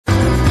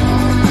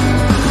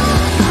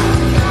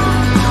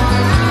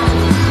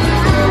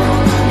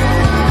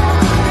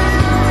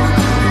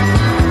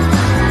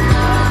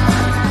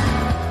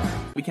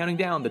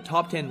counting down the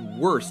top 10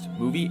 worst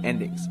movie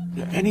endings.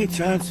 Any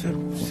chance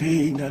of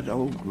seeing that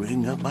old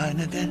ring of mine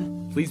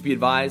again? Please be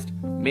advised,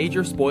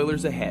 major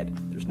spoilers ahead.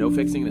 There's no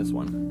fixing this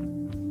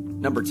one.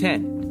 Number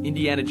 10,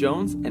 Indiana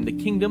Jones and the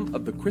Kingdom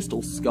of the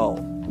Crystal Skull.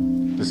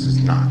 This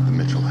is not the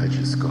Mitchell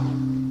Hedges skull.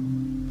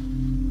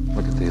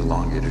 Look at the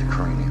elongated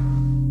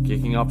cranium.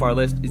 Kicking off our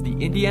list is the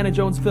Indiana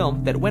Jones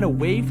film that went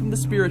away from the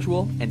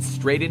spiritual and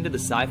straight into the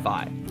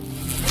sci-fi.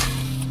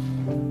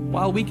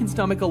 While we can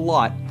stomach a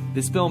lot,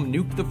 this film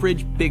nuked the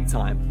fridge big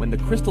time when the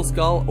Crystal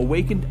Skull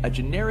awakened a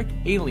generic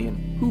alien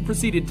who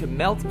proceeded to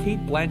melt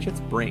Cate Blanchett's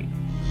brain.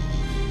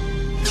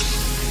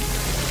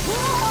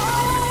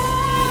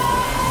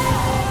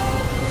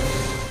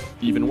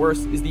 Even worse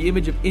is the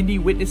image of Indy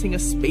witnessing a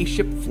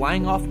spaceship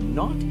flying off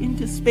not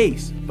into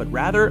space, but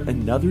rather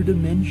another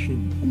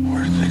dimension.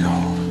 Where did they go?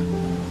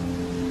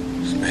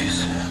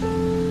 Space?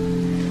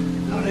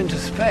 Not into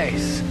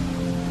space.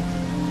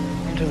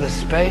 Into the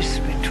space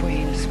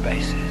between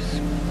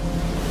spaces.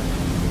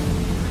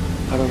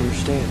 I don't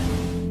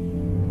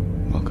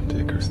understand. Welcome to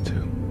Icarus 2.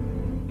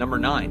 Number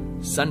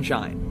 9,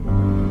 Sunshine.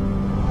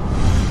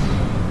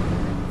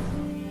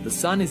 The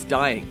sun is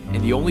dying,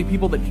 and the only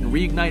people that can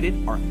reignite it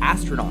are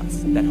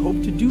astronauts that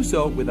hope to do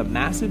so with a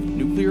massive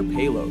nuclear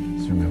payload.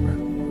 Just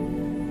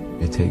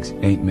remember, it takes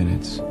 8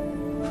 minutes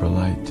for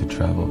light to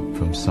travel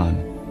from sun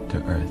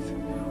to Earth,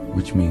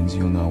 which means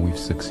you'll know we've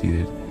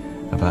succeeded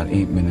about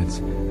 8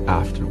 minutes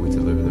after we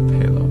deliver the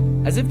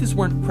payload. As if this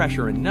weren't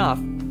pressure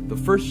enough, the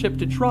first ship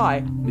to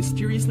try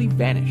mysteriously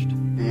vanished.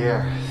 The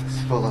air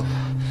is full of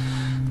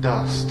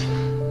dust.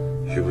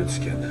 Human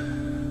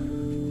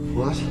skin.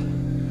 What?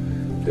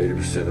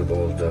 80% of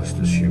all dust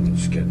is human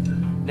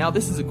skin. Now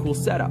this is a cool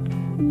setup.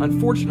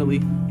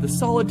 Unfortunately, the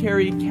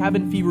solitary,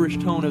 cabin feverish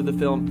tone of the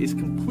film is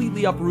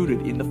completely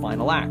uprooted in the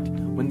final act,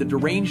 when the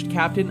deranged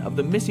captain of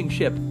the missing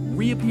ship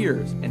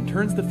reappears and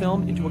turns the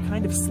film into a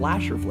kind of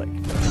slasher flick.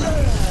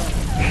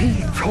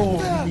 He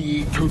told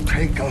me to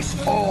take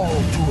us all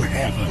to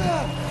heaven.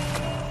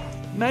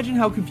 Imagine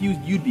how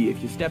confused you'd be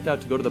if you stepped out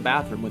to go to the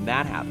bathroom when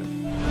that happened.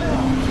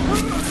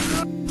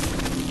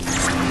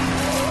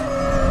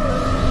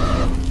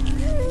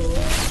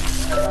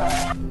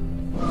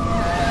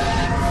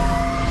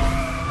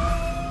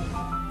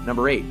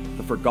 Number 8,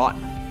 The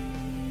Forgotten.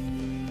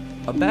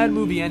 A bad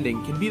movie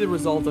ending can be the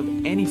result of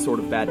any sort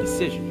of bad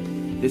decision.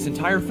 This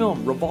entire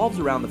film revolves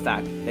around the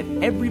fact that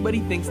everybody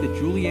thinks that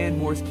Julianne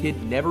Moore's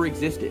kid never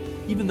existed,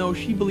 even though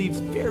she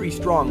believes very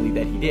strongly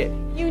that he did.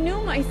 You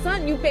knew my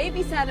son. You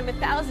babysat him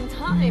 1,000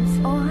 times.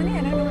 Oh, honey,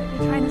 I don't know what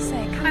you're trying to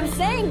say. I'm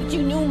saying that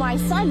you knew my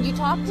son. You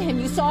talked to him.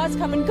 You saw us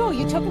come and go.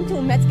 You took him to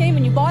a Mets game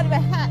and you bought him a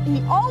hat. And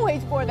he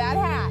always wore that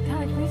hat.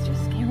 God, please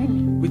just scaring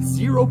me. With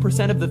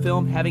 0% of the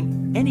film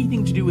having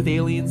anything to do with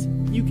aliens,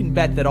 you can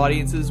bet that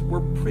audiences were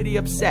pretty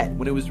upset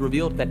when it was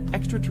revealed that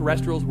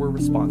extraterrestrials were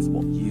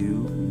responsible.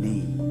 You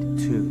need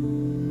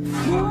to.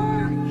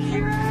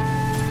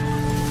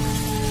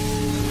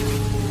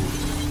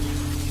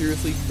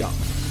 Seriously dumb.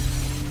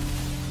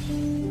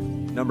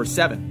 Number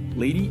 7,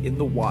 Lady in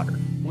the Water.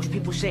 Most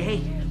people say, hey,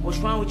 what's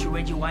wrong with you,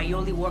 Reggie? Why are you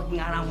only working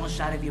out on one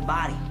side of your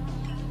body?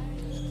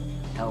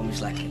 Tell them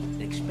it's like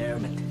an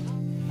experiment.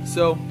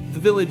 So, The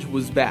Village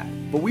was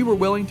bad, but we were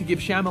willing to give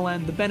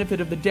Shyamalan the benefit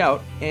of the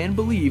doubt and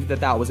believe that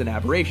that was an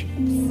aberration.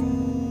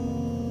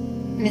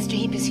 Mr.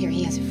 Heap is here.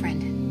 He has a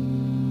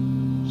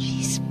friend.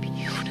 She's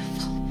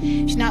beautiful.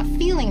 She's not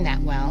feeling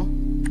that well,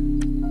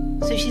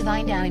 so she's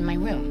lying down in my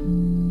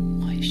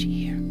room. Why is she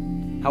here?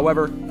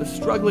 However, the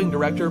struggling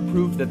director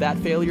proved that that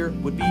failure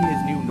would be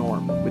his new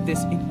norm with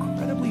this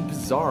incredibly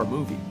bizarre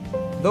movie.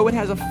 Though it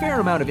has a fair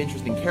amount of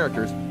interesting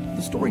characters,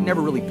 the story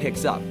never really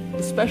picks up,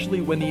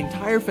 especially when the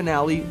entire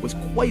finale was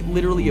quite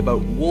literally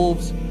about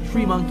wolves,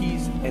 tree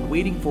monkeys, and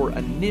waiting for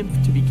a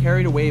nymph to be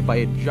carried away by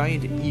a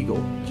giant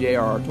eagle,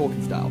 J.R.R.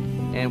 Tolkien style,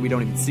 and we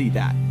don't even see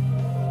that.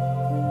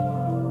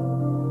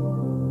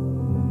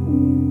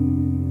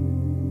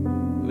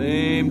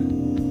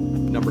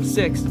 Lame. Number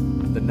 6,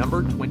 the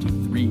number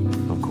 23.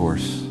 Of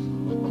course,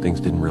 things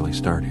didn't really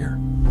start here.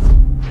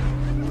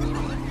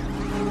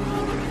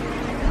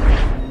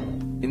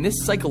 In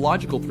this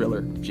psychological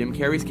thriller, Jim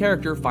Carrey's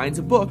character finds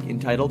a book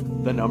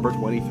entitled The Number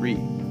 23.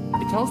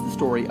 It tells the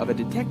story of a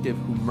detective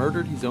who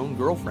murdered his own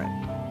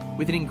girlfriend.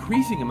 With an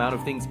increasing amount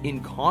of things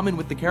in common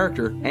with the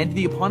character, and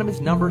the eponymous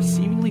number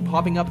seemingly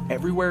popping up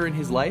everywhere in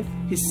his life,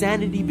 his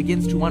sanity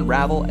begins to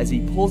unravel as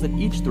he pulls at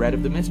each thread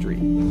of the mystery.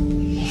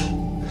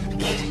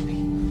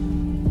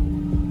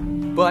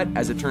 But,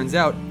 as it turns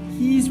out,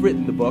 he's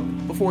written the book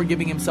before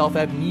giving himself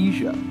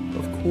amnesia.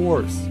 Of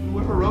course.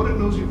 Whoever wrote it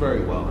knows you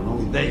very well, and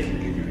only they can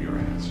give you your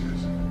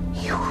answers.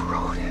 You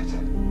wrote it.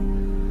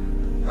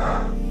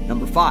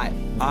 Number 5,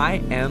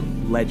 I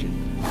Am Legend.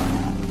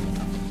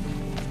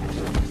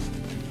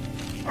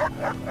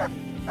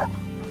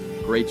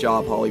 Great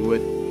job,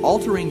 Hollywood,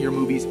 altering your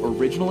movie's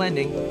original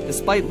ending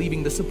despite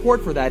leaving the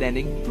support for that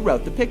ending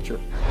throughout the picture.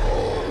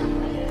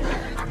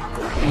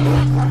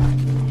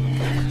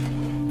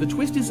 The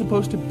twist is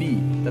supposed to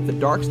be that the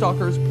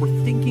Darkstalkers were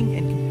thinking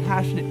and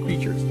compassionate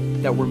creatures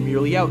that were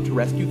merely out to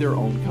rescue their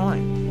own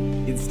kind.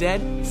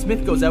 Instead,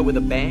 Smith goes out with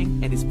a bang,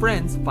 and his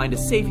friends find a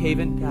safe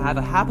haven to have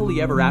a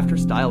happily ever after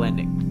style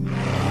ending.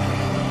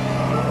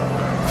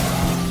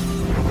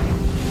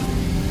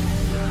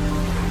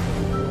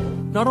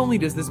 Not only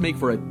does this make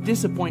for a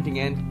disappointing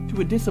end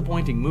to a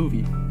disappointing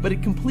movie, but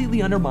it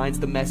completely undermines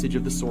the message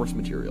of the source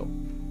material.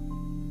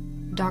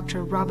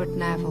 Dr. Robert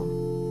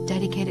Neville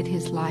dedicated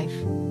his life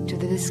to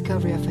the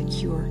discovery of a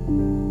cure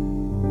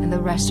and the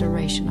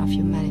restoration of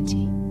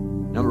humanity.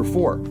 Number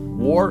 4,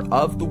 War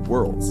of the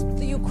Worlds.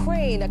 The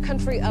Ukraine, a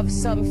country of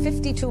some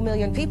 52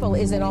 million people,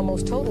 is in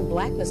almost total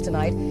blackness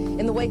tonight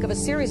in the wake of a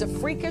series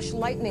of freakish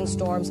lightning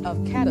storms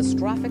of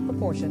catastrophic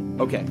proportion.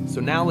 Okay,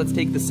 so now let's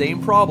take the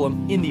same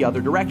problem in the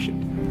other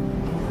direction.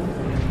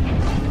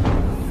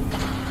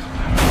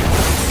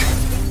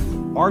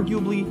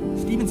 Arguably,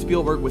 Steven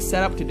Spielberg was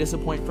set up to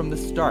disappoint from the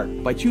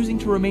start by choosing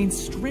to remain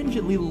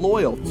stringently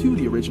loyal to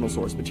the original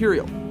source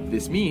material.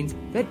 This means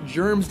that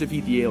germs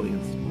defeat the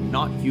aliens,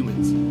 not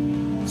humans.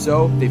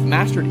 So, they've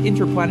mastered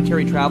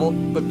interplanetary travel,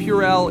 but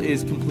Purell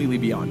is completely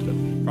beyond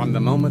them. From the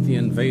moment the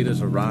invaders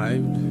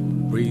arrived,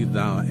 breathed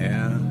our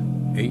air,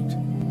 ate,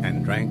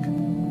 and drank,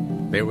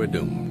 they were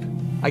doomed.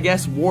 I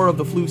guess War of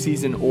the Flu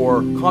Season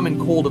or Common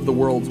Cold of the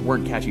Worlds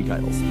weren't catchy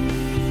titles.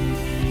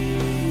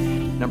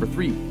 Number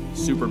 3,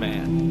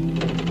 Superman.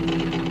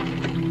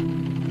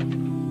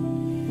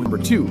 Number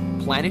 2,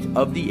 Planet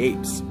of the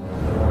Apes.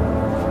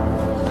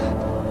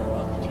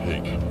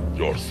 Take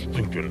your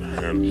stinking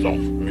hands off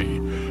me,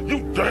 you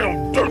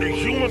damn dirty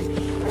human!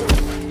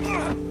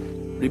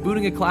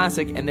 Rebooting a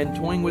classic and then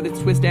toying with its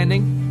twist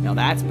ending? Now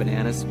that's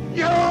bananas.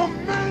 You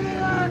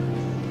maniac!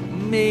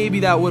 Maybe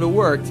that would have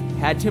worked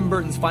had Tim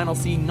Burton's final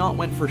scene not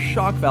went for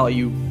shock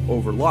value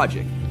over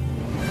logic.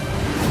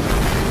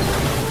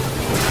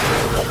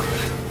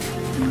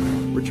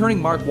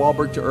 Returning Mark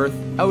Wahlberg to Earth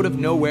out of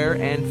nowhere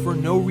and for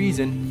no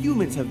reason,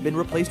 humans have been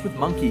replaced with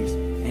monkeys,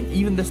 and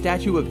even the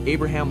statue of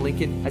Abraham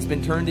Lincoln has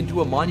been turned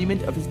into a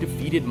monument of his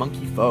defeated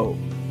monkey foe.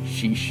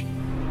 Sheesh.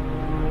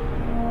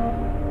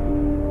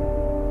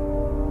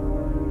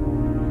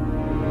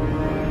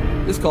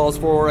 This calls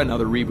for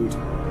another reboot.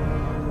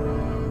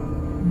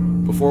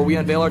 Before we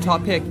unveil our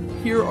top pick,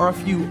 here are a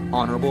few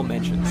honorable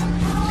mentions.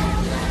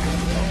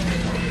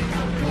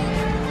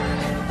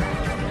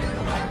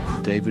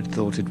 David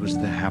thought it was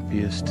the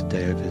happiest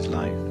day of his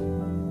life.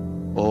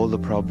 All the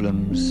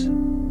problems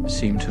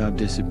seemed to have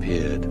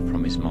disappeared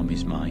from his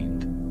mommy's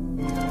mind.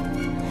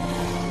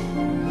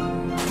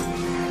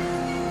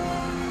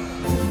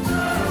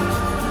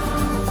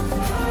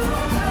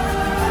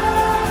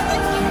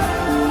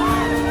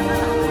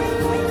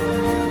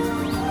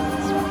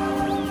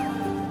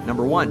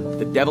 Number 1,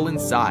 The Devil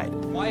Inside.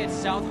 Wyatt's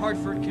South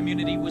Hartford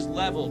community was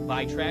leveled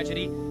by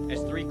tragedy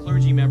as 3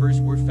 clergy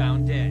members were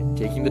found dead.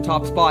 Taking the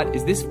top spot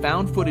is this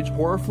found footage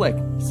horror flick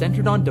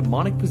centered on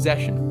demonic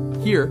possession.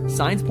 Here,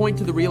 signs point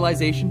to the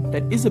realization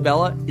that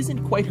Isabella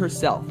isn't quite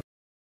herself.